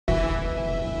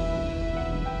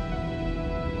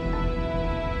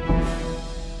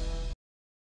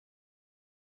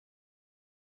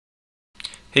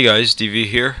Hey guys, DV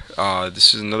here.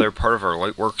 This is another part of our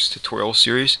Lightworks tutorial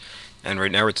series, and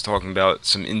right now we're talking about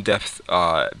some in-depth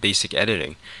basic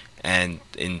editing. And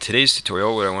in today's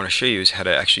tutorial, what I want to show you is how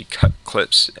to actually cut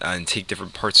clips and take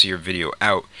different parts of your video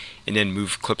out, and then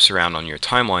move clips around on your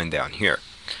timeline down here.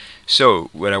 So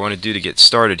what I want to do to get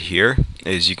started here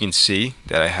is you can see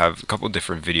that I have a couple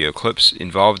different video clips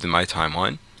involved in my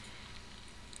timeline,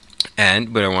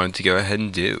 and what I wanted to go ahead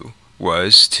and do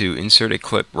was to insert a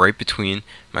clip right between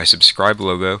my subscribe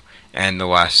logo and the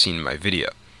last scene in my video.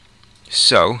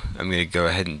 So I'm going to go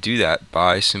ahead and do that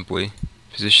by simply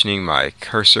positioning my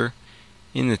cursor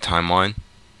in the timeline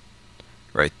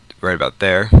right about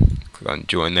there. Click on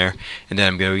join there, and then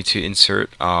I'm going to insert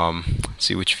let's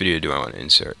see, which video do I want to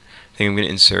insert. I think I'm going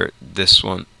to insert this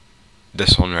one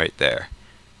right there.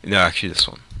 No, actually this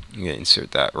one. I'm going to insert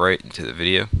that right into the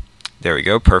video. There we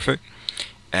go, perfect.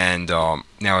 And now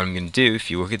what I'm going to do, if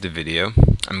you look at the video,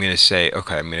 I'm going to say,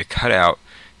 okay, I'm going to cut out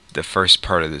the first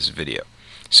part of this video.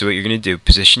 So what you're going to do,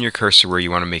 position your cursor where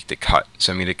you want to make the cut.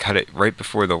 So I'm going to cut it right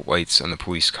before the lights on the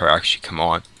police car actually come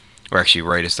on, or actually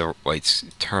right as the lights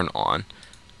turn on.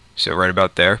 So right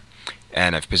about there.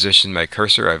 And I've positioned my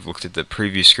cursor, I've looked at the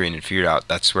preview screen and figured out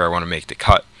that's where I want to make the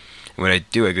cut. And what I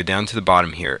do, I go down to the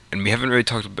bottom here, and we haven't really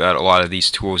talked about a lot of these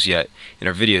tools yet in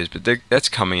our videos, but that's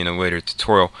coming in a later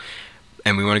tutorial.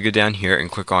 And we want to go down here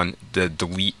and click on the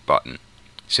delete button.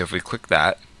 So if we click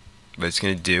that, what it's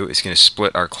going to do is going to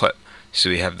split our clip.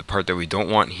 So we have the part that we don't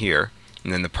want here,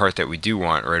 and then the part that we do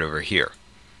want right over here.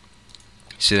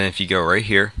 So then if you go right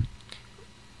here,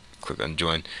 click on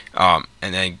join, and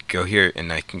then go here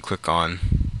and I can click on,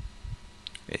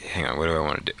 wait, hang on, what do I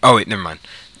want to do? Oh wait, never mind,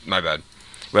 my bad.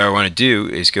 What I want to do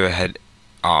is go ahead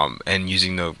and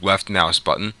using the left mouse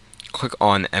button, click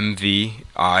on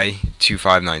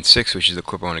MVI2596, which is the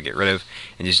clip I want to get rid of,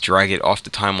 and just drag it off the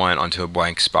timeline onto a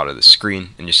blank spot of the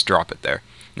screen and just drop it there.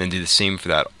 And then do the same for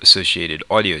that associated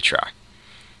audio track.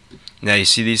 Now you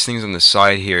see these things on the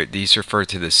side here, these refer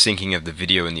to the syncing of the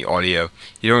video and the audio.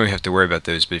 You don't really have to worry about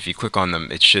those, but if you click on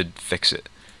them, it should fix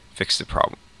the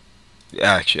problem.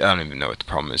 Actually, I don't even know what the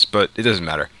problem is, but it doesn't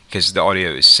matter because the audio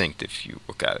is synced if you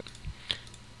look at it.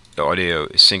 The audio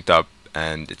is synced up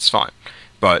and it's fine.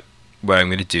 But what I'm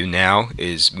going to do now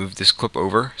is move this clip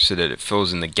over so that it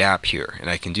fills in the gap here,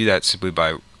 and I can do that simply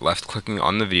by left clicking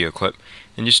on the video clip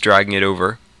and just dragging it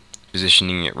over,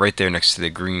 positioning it right there next to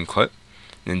the green clip,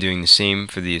 and then doing the same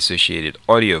for the associated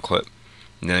audio clip.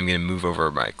 And then I'm going to move over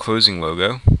my closing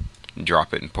logo and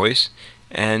drop it in place,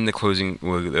 and the closing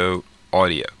logo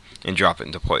audio and drop it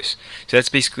into place. So that's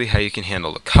basically how you can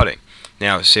handle the cutting.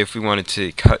 Now say if we wanted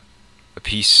to cut a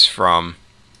piece from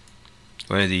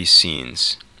one of these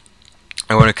scenes,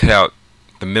 I want to cut out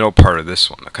the middle part of this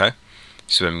one, okay?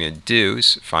 So what I'm going to do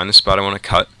is find the spot I want to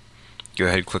cut, go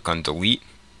ahead and click on delete,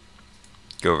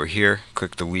 go over here,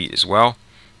 click delete as well,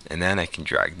 and then I can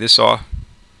drag this off,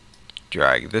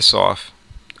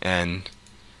 and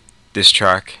this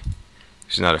track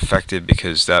is not affected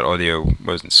because that audio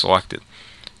wasn't selected.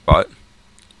 But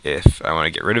if I want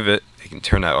to get rid of it, I can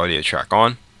turn that audio track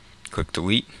on, click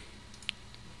delete,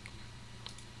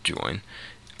 join.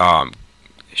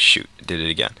 Shoot, did it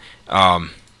again. Okay,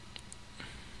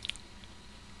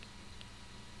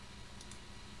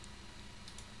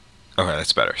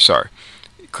 that's better. Sorry.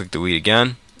 Click delete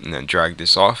again, and then drag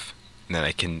this off, and then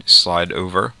I can slide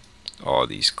over all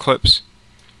these clips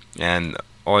and the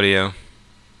audio.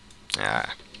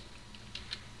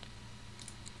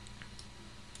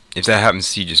 If that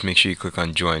happens to you, just make sure you click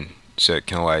on join so it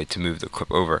can allow you to move the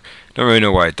clip over. Don't really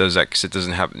know why it does that because it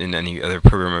doesn't happen in any other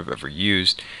program I've ever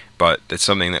used, but that's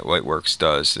something that Lightworks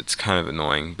does. It's kind of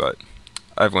annoying, but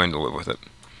I've learned to live with it.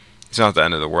 It's not the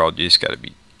end of the world. You just got to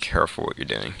be careful what you're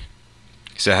doing,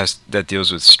 because that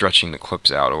deals with stretching the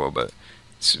clips out a little bit.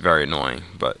 It's very annoying,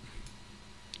 but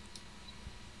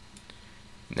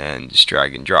then just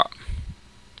drag and drop.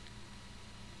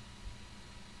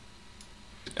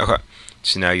 Okay,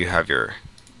 so now you have your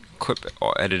clip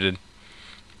all edited,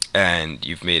 and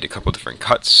you've made a couple different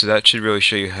cuts, so that should really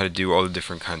show you how to do all the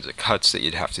different kinds of cuts that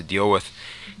you'd have to deal with.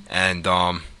 And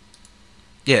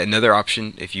yeah, another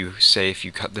option, if you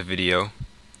cut the video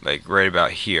like right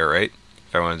about here, right?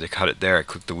 If I wanted to cut it there, I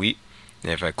click delete,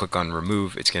 and if I click on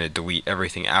remove, it's going to delete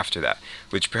everything after that,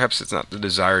 which perhaps it's not the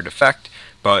desired effect,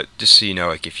 but just so you know,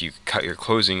 like if you cut your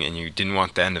closing and you didn't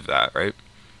want the end of that, right?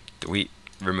 Delete,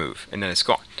 remove, and then it's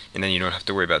gone, and then you don't have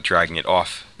to worry about dragging it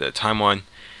off the timeline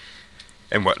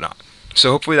and whatnot.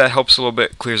 So hopefully that helps a little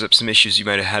bit, clears up some issues you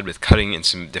might have had with cutting and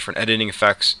some different editing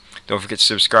effects. Don't forget to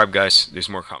subscribe, guys. There's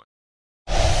more coming.